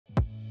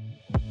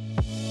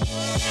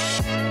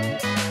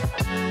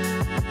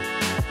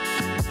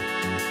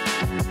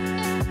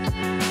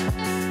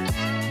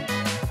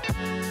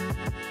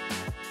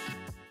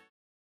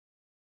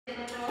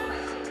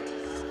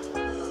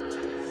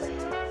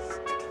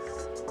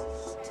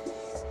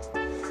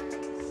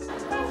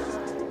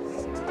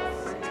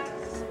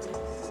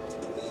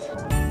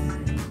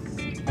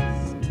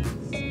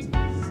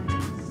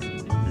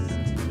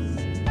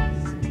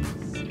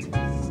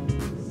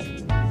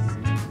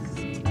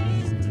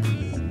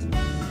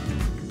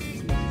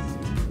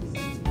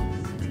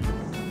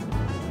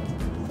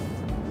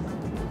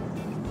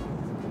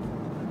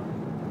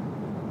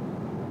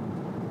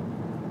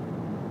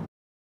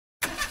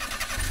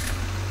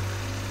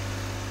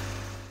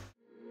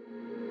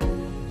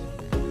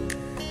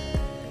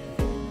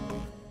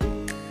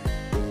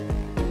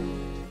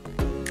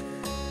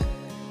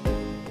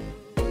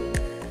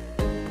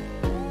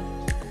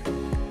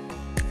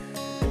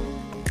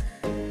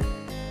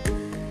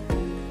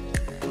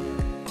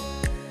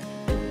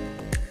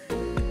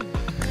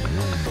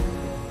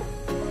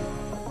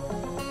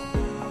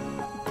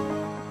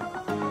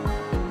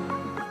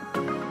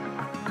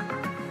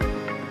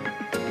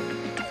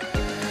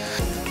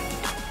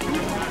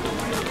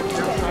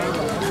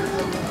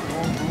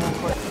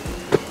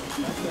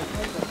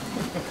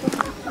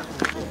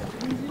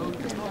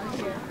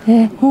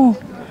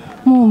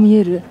もう見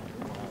える。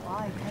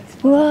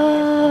う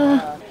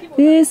わ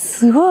ー、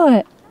すご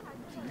い。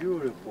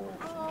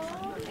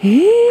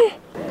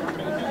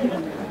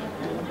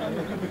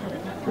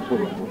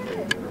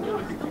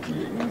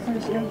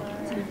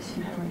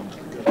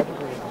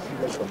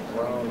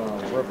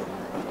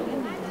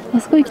あ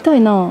そこ行きた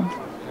いな。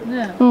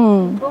ね。う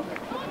ん。か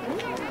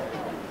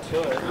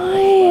わ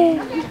いい。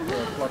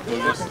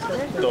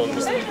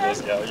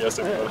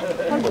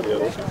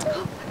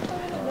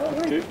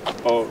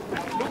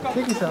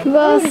う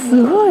わー、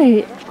すご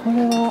い。これ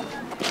は。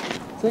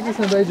大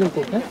丈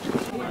夫ね。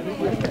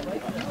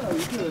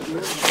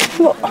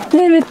うわ、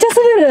めっちゃ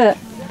滑る。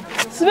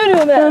滑る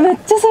よね。めっ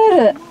ちゃ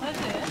滑る。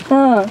う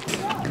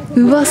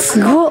ん。うわ、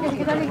すごっ。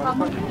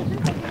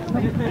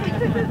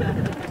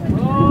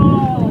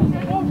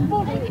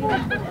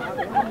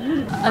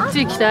あっ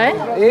ち行きたい？あ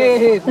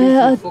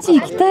っち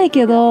行きたい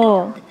け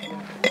ど、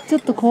ちょ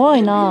っと怖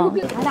いな。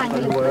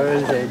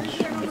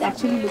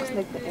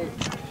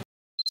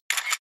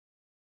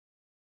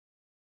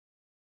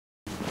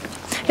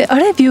あ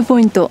れビューポ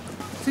イント。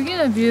次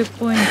のビュー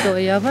ポイントは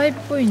やばい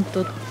ポイン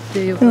トっ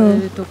て呼ばれ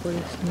るとこで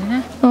す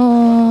ね。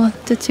ああ、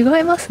じゃあ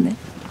違いますね。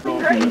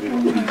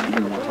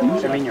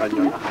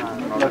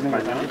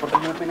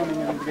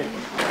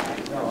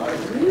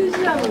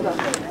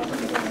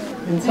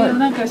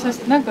なんか写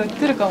真なんか売っ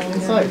てるかもね。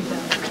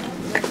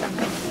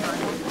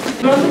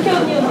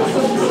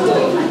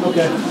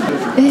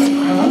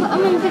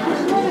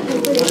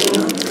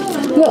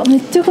うわ、め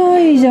っちゃ可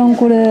愛いじゃん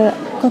これ。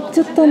買っち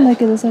ゃったんだ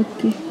けどさっ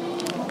き。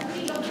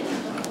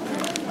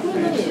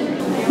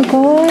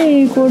可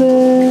愛いこ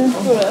れ。可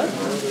愛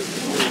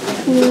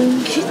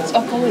い。キ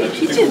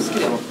ッチン好き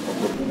だよ。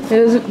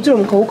うちら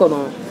も買おうかな。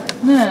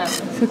ねえ、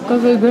せっか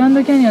くグラン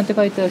ドキャニオンって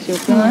書いてあるしよ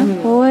くない？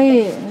可愛い。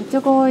めっち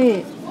ゃ可愛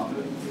い。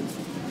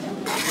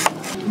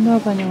バ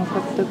ーバにも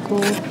買ってこう。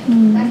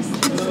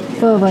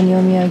バーバに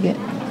お土産。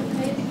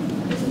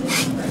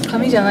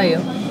紙じゃないよ。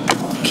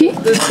木？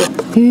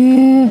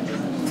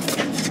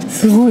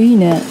すごいいい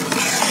ね。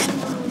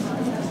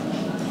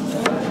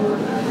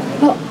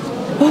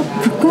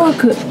ブックマー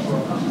ク。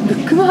ブ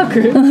ックマー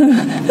ク？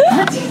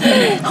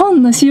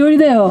本のしおり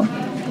だよ。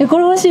こ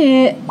れ欲し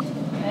い。は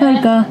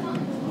るか。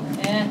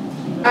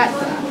は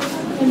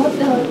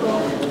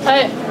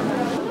い。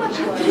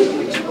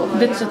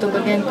ベッドとか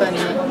玄関に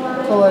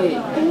可愛い。ベ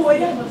ッドル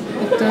ーム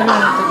と玄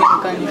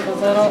関に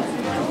飾ろう。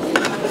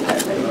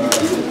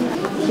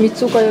3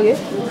つお買い上げ？ 3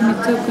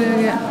 つお買い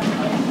上げ。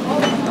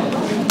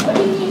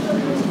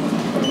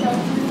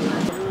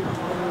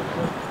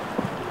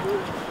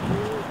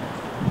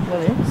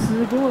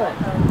すごい。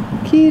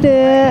綺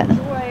麗。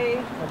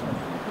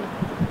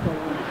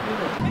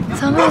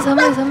寒い。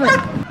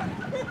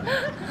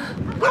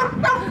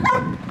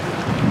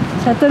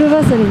シャトル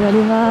バスに乗り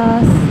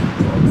ます。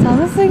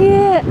寒すぎ。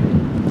ね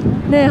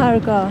え、はる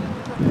か。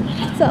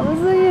寒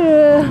すぎ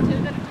る。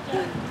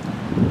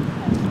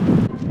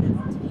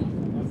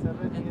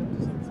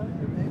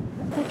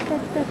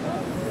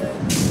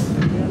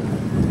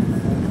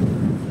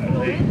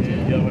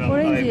オ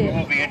レン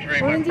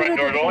ジ色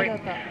だっ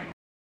た。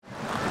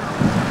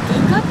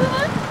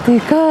で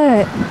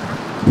かい。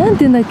なん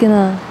て言うんだっけ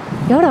な。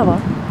やらは？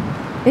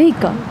エイ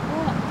カ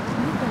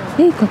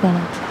かな。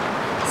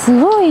す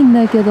ごいん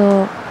だけど。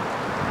は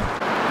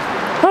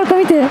るか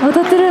見て、当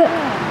たってる。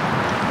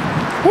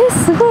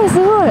すごい。野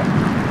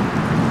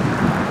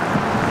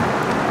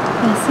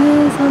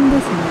生さんで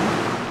すね。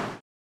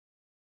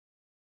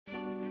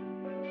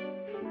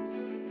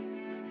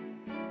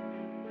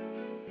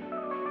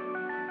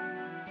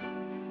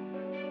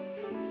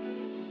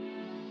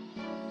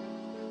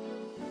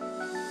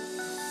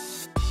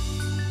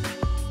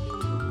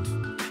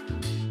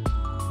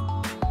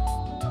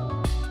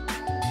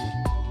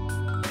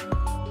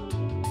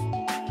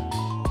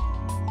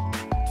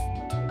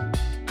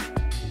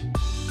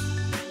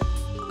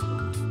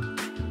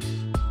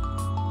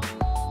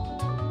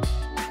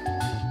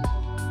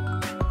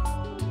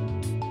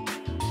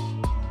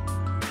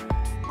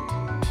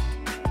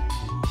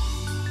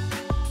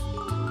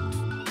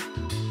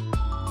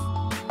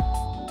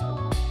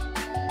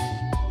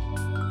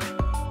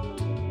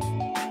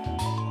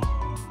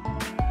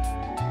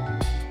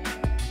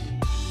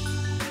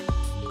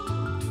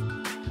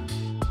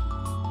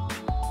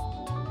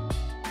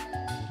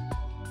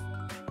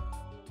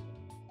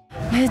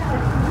めっ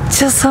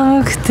ちゃ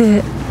寒く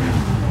て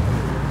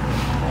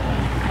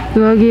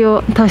上着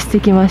を足して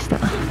きました。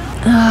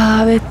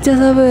めっちゃ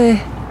寒い。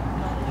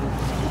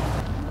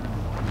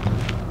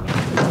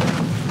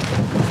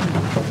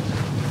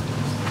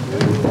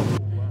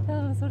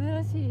それ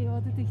らしい岩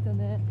出てきた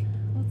ね。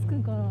つく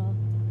んかな。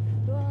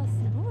うわす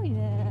ごい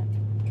ね。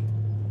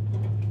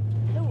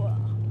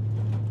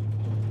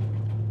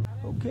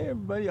Okay,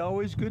 everybody,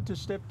 always good to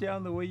step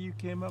down the way you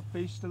came up,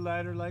 face the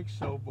ladder like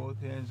so,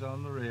 both hands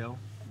on the rail.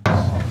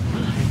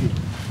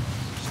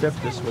 Step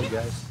this way,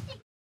 guys.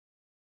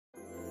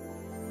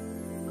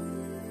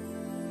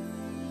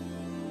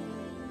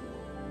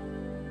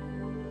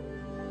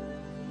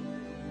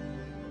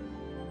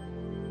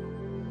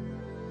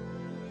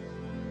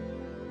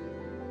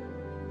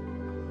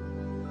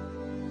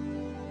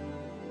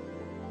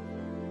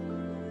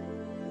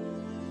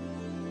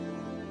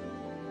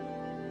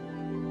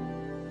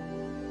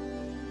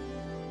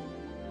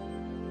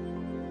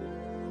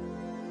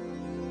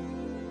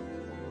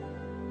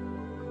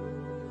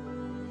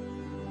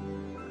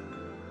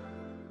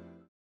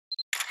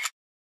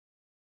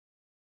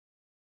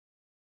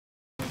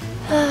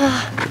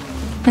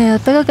 暖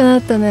かくな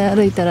ったね、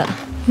歩いたら。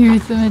指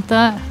冷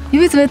たい。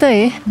指冷た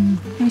い？うん。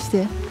見し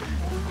て。あ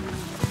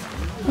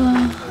あ、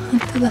本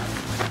当だ。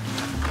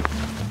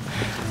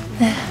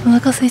ね、お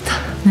腹空いた。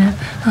ね、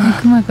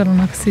行く前からお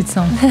腹空いて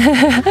たもん。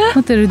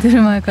ホテル出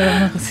る前からお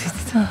腹空いて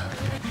た。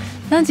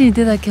何時に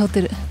出たっけ、ホ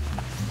テル。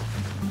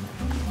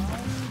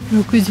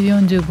6時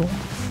45。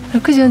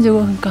6時45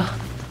分か。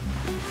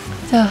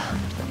じゃあ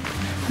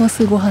もう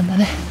すぐご飯だ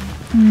ね。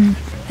うん。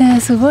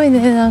すごい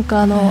ね、なん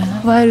か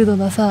ワイルド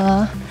な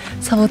さ、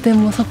サボテ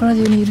ンもそこら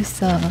中にいるし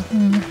さ、う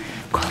ん、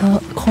この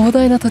広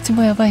大な土地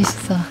もやばいし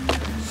さ。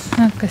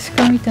なんか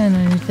鹿みたいな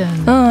のみたい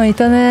な。うん、い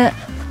たね。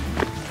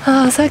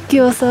ああ、さっ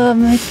きはさ、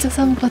めっちゃ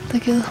寒かった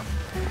けど。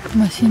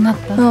マシになっ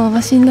た。うん、マ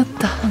シになっ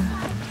た。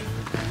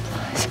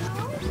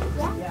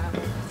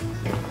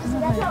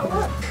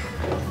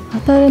ま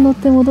たあれ乗っ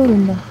て戻る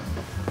んだ。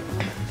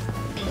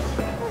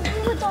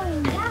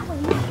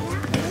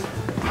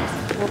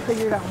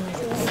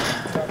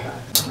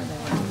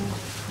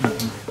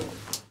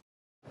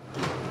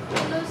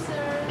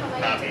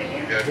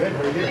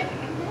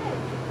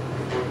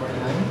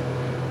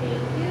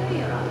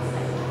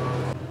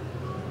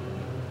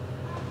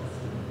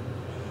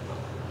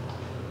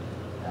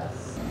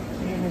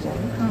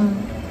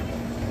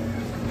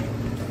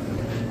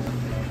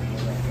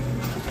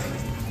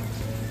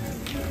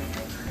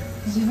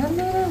自分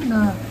でやるん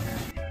だ。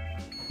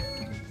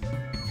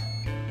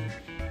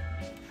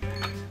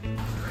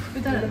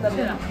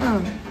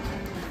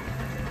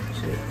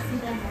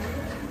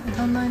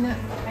足んないね。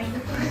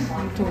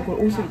ちょっとこ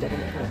れ多すぎたね。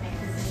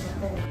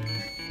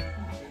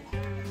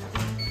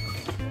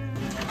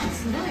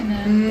すごい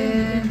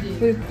ね。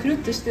これくるっ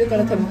としてるか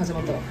ら多分始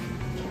まったわ。こ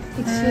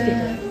っちしなきゃいけ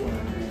ない。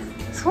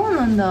そう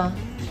なんだ。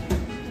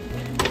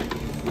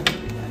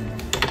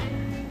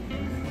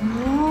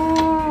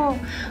お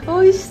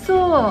お、美味し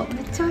そう。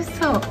めっちゃ美味し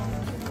そう。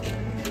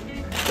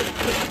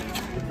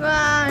うわ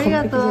あ、あり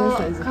がと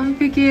う。完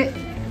璧。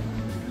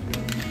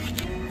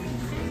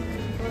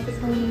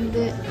そん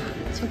で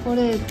チョコ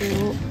レート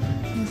を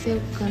のせよう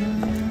かな。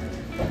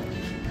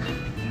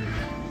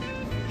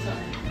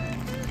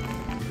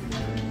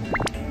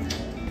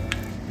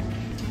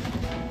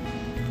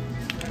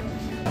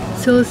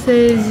ソーセ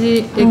ージ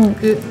エ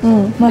ッグ、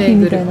マフィ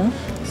ンみたいな。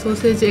ソー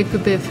セージエッグ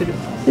ベーフル。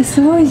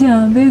すごいじ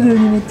ゃん。ベーグル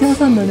にめっちゃ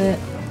挟んだね。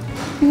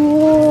お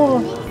お、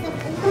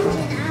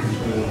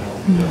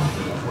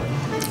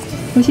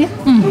美味しい？う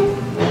ん。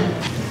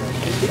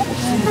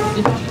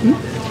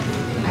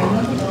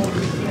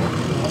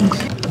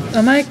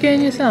甘い系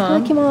にさ。いた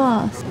だき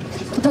ます。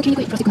とても切り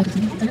にくいプラスチックのやつ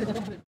で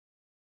すね。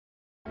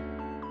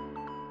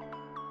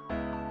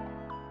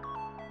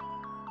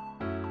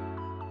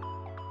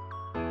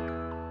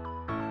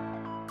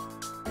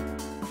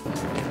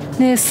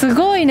ねえ、す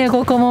ごいね、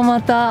ここも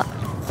また。は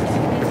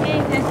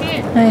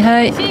い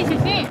はい。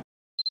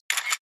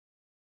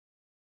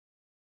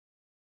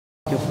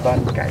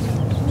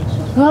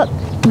うわ、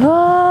う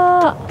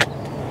わ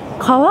ー、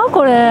川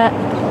これ。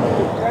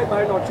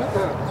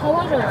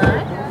川じゃな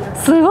い？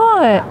すご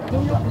い。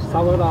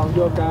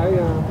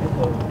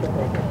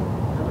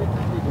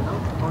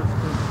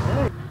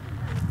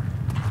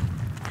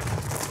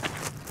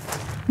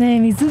ねえ、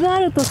水があ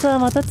るとさ、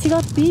また違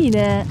っていい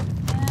ね。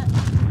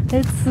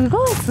す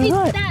ごいすごい。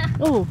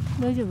おう、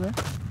大丈夫？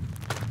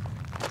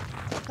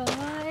かわ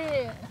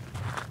いい。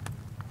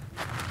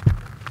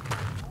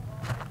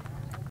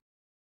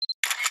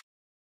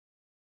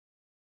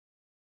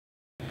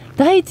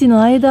大地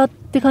の間っ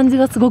て感じ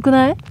がすごく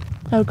ない？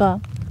はるか。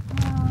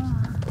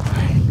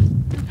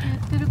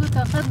言ってること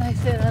わかんない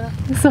せいだな。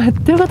そう、やっ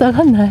てることわ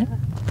かんない。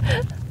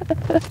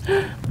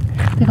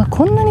てか、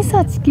こんなに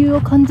さ、地球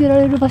を感じら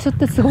れる場所っ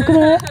てすごく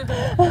ない？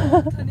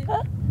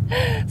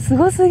す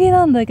ごすぎ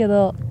なんだけ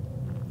ど。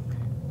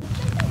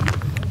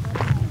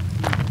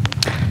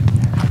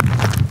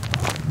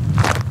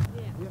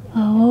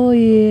青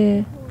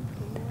い。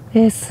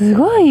す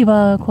ごい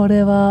わ、こ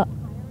れは。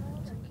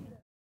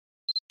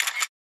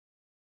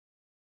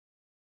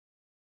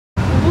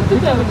べ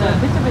ちゃべちゃ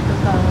べちゃべちゃ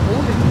さ。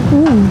う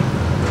ん。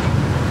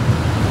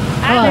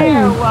Hi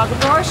there, welcome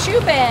to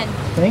Horseshoe Bend.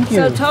 Thank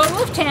So you. total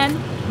of 10,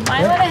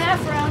 mile and a half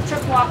round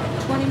trip walk,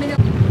 20 minutes.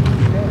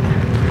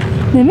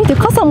 ね、見て、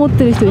傘持っ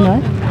てる人いな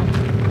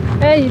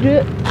い？い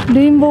る。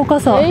レインボー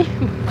傘。結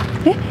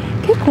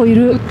構い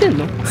る。売ってん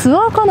の？ツア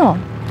ーかな。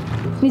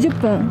20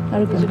分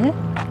歩くね。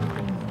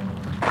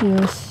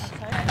よし。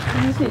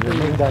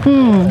う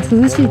ん、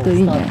涼しいとい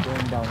いね。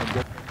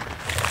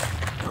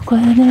こ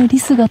こでね、リ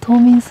スが冬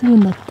眠するん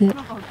だって。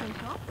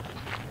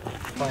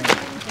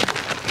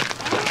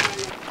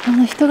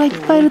人がいっ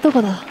ぱいいると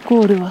こだ、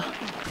ゴールは。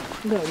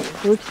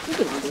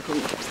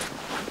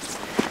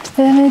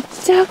めっ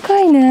ちゃ赤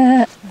い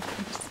ね。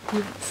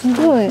す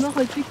ごい。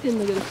入ってきてん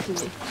だけど普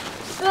通に。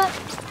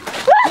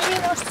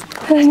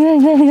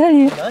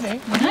何？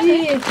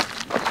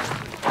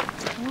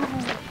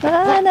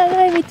ああ、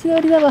長い道の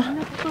りだわ。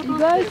意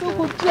外と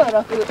こっちは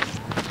楽。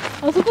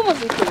あそこま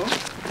で行くの？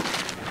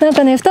なん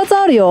かね、2つ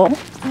あるよ。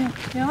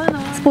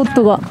スポッ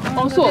トが。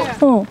あ、そう。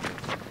うん。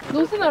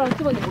どうせならあっ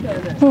ちまで行きたい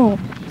よね。うん。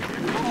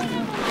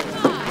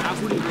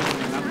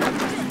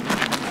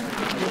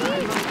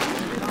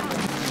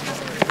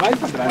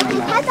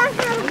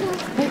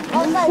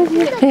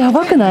え、や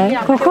ばくない？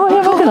ここ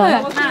やばくな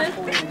い？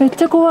めっ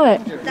ちゃ怖い。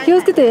気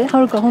をつけて、は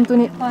るか、本当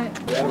に。はい。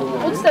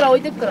落ちたら置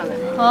いてくからね。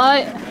は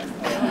い。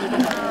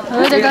そ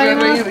れで帰り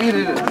ます。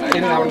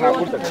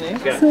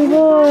す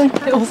ごい。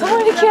おさ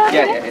まりきや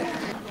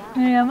ね。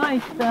ね、山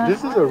行った。日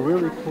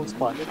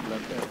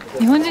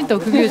本人って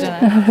臆病じゃな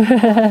い？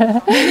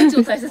命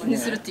を大切に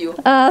するっていう。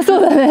ああ、そ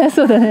うだね、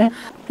そうだね。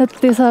だっ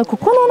てさ、こ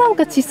このなん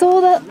か地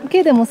層だ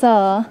けでも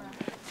さ、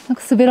なん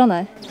か滑ら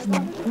ない？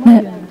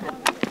ね。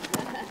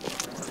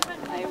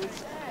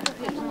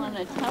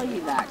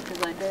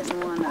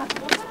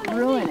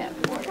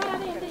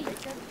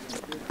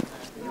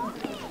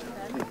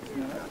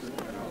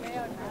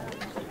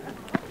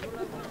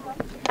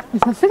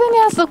さすがに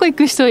あそこ行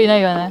く人いな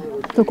いよね。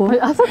どこ？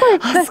あそこ行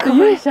く人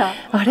勇者。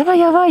あれは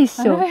やばいっ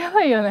しょ。あれはや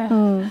ばいよね。う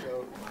ん。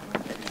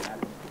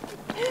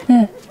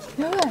ね。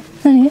やばい。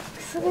何？く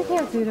すべき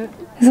やついる。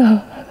そう。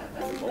や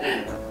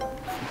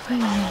ばい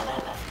よね。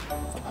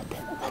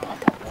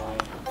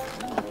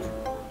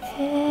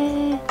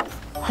へえ。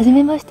初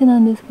めましてな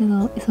んですけ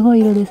ど、すご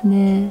い色です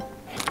ね。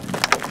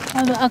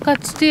赤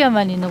土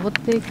山に登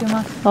っていき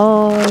ます。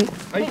はー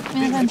い。はい、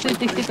皆さんつい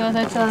てきてくだ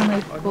さい。ツアーの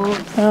一行。は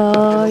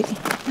ーい。はい、行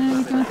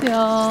きますよ。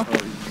は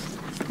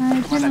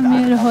い、手の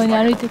見える方に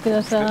歩いてく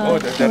ださい。はいは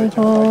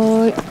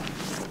い。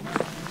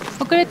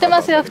遅れて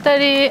ますよ、2人。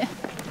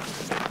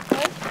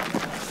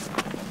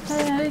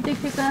はい、歩いてき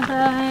てくだ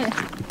さい。暑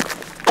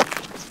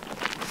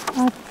い。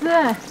す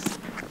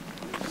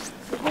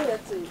ごい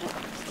暑いね。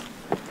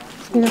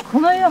てか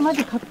この岩マ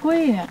ジかっこ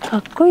いいね。か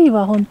っこいい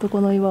わ、ほんと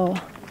この岩は。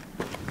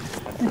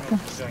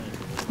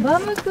バ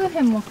ームクー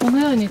ヘンもこの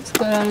ように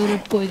作られる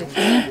っぽいです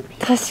ね。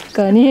確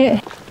かに。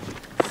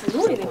す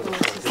ごいね、この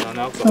地層。あ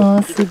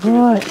ー、す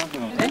ごい。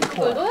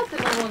これどうやって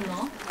登る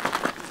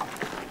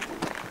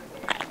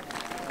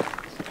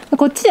の？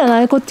こっちじゃ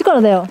ない？こっちか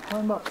らだよ。こ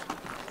っ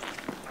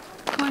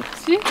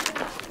ち？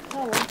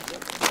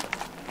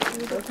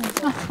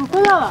あ、こ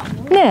こだわ。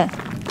ね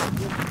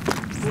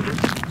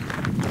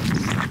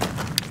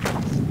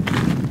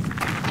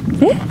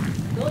え。え？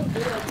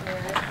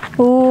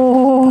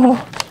おお。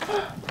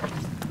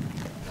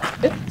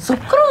え、そっ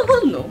から上が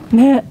んの？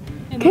ね。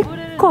結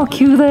構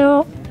急だ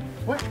よ。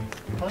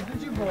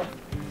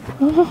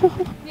イ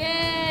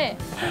エ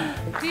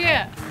ーイ。い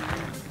や。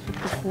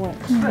怖い。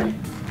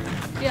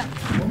いや。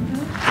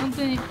本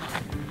当に。い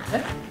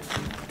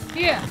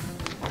や。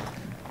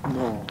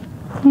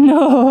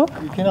No.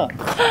 You cannot.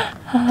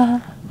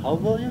 How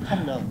will you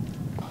come down?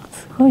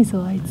 すごい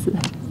ぞ、あいつ。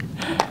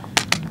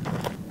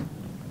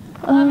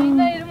あ、みん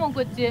ないるもん、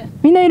こっち。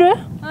みんないる？うん。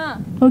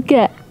オッ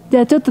ケー。じ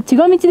ゃあちょっと違う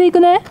道で行く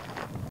ね。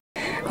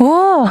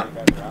おお。すごいよ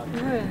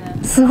ね。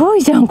すご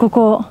いじゃん、こ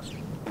こ。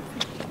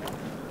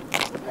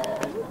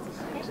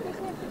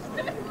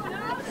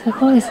す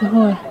ごいす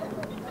ごい。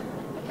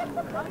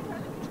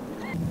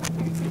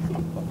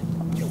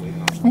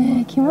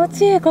気持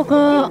ちいいこ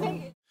こ。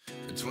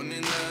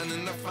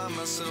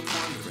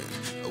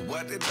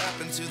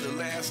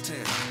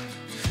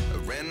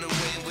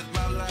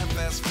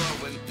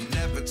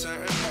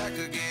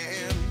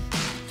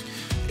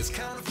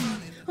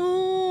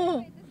お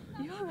お。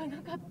岩がな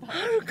かった。は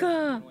るか。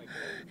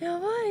や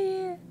ば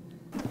い。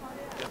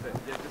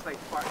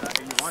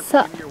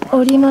さあ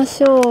降りま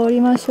しょう降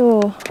りましょ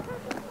う。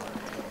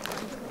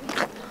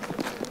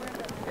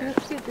気を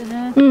つけて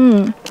ね。う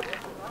ん。